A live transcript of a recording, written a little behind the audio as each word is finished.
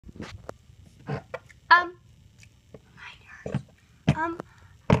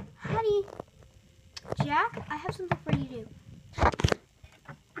Jack, I have something for you to do.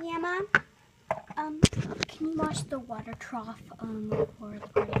 Yeah, Mom? Can you wash the water trough, for the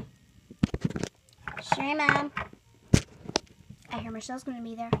party? Sure, Mom. I hear Michelle's gonna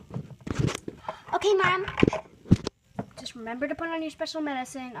be there. Okay, Mom. Just remember to put on your special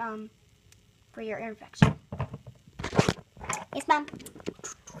medicine, for your ear infection. Yes, Mom.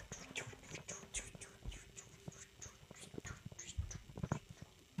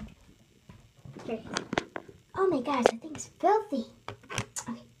 Okay. Oh my gosh, that thing's filthy.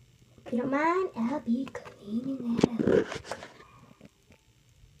 Okay. If you don't mind, I'll be cleaning that up.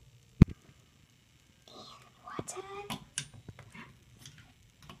 And water.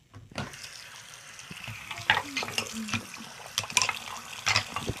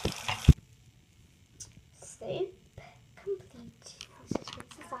 Step complete. Let's just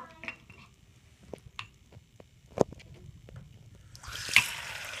rinse this off.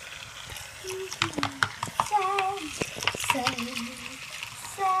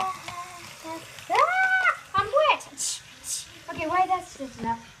 I'm wet. Okay, why that's just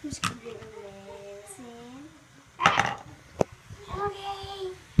enough. I'm just gonna do rinsing.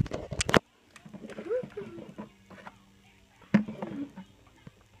 Okay.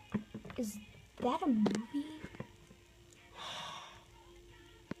 Is that a movie?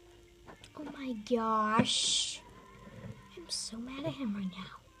 Oh my gosh. I'm so mad at him right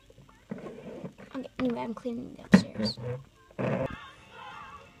now. Okay, anyway, I'm cleaning the upstairs.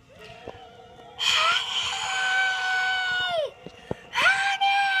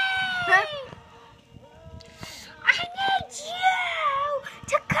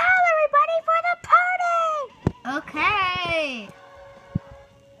 Okay.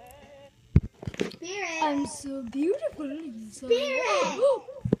 Spirit. I'm so beautiful. Spirit.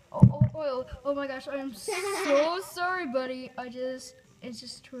 Oh my gosh, I am so sorry, buddy. It's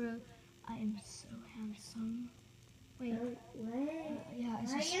just true. I am so handsome. Wait. What? Yeah,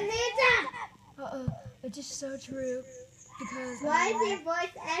 it's just. Why are you handsome? It's just so true. Because. Why is your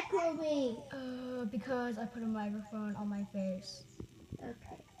voice echoing? Because I put a microphone on my face.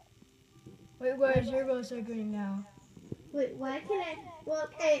 Okay. Wait, why is your voice echoing now? Wait, why can I? Well,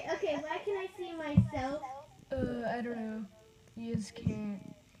 okay, why can I see myself? I don't know. You just can't.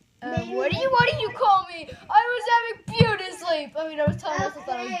 What do you call me? I was having beauty sleep. I mean, I was telling myself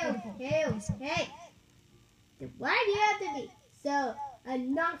that I was beautiful. Okay. Then why do you have to be so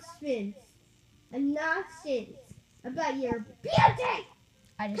obnoxious about your beauty?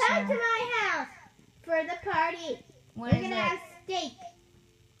 Come to my house for the party. We're gonna have steak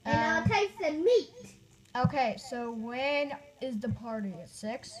and all types of meat. Okay, so when is the party? At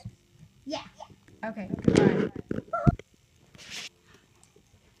 6? Yeah. Okay, goodbye.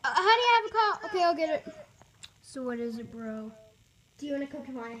 Honey, I have a call. Okay, I'll get it. So what is it, bro? Do you want to come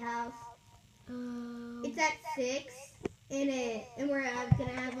to my house? It's at 6, and we're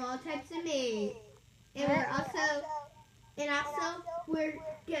gonna have all types of meat. And we're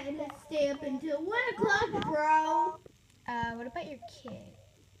gonna stay up until 1 o'clock, bro. What about your kid?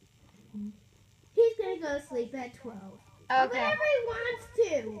 He's gonna go to sleep at 12. Okay. Whatever he wants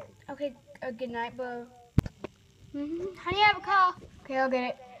to. Okay, good night, bro. Honey, I have a call. Okay, I'll get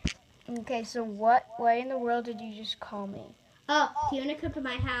it. Okay, so what in the world did you just call me? Oh, do you want to come to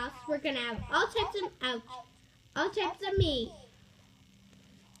my house? We're gonna have all types of meat.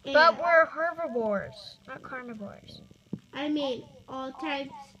 And but we're herbivores, not carnivores. I mean, all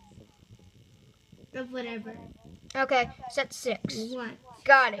types of whatever. Okay, so that's 6. What?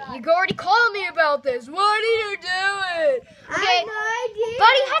 Got it. You already called me about this. What are you doing? Okay,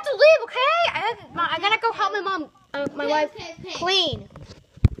 buddy, you have to leave. Okay, I gotta go help my mom, my wife, clean.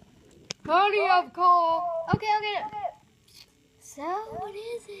 How do you have a call? Okay, I'll get it. So, what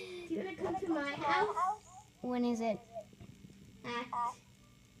is it? Do you want to come to my house? When is it? At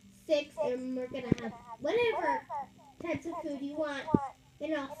 6, and we're gonna have whatever types of food you want.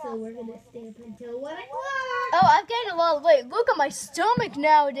 And also, we're going to stay up until 1 o'clock. Oh, I'm getting a lot of weight. Look at my stomach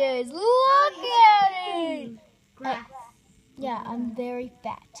nowadays. Look at it. Grass. Yeah, I'm very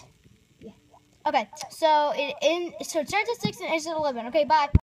fat. Yeah. Okay, so it starts at 6 and ends at 11. Okay, bye.